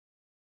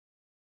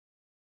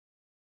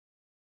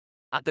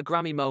At the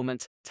Grammy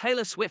moment,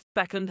 Taylor Swift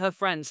beckoned her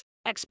friends,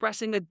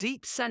 expressing a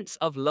deep sense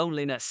of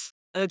loneliness.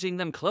 Urging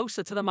them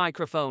closer to the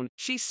microphone,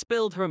 she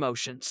spilled her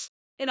emotions.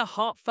 In a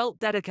heartfelt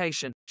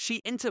dedication,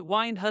 she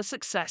intertwined her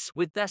success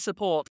with their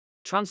support,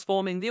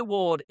 transforming the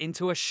award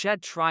into a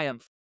shared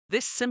triumph.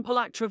 This simple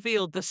act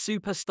revealed the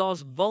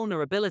superstar's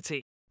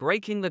vulnerability,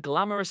 breaking the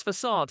glamorous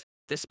facade.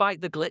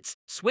 Despite the glitz,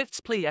 Swift's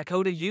plea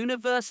echoed a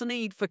universal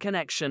need for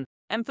connection,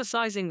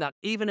 emphasizing that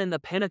even in the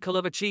pinnacle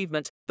of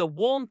achievement, the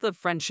warmth of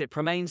friendship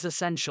remains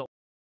essential.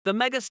 The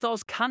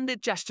megastar's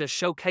candid gesture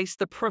showcased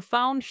the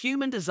profound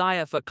human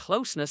desire for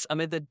closeness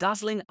amid the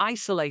dazzling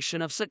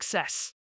isolation of success.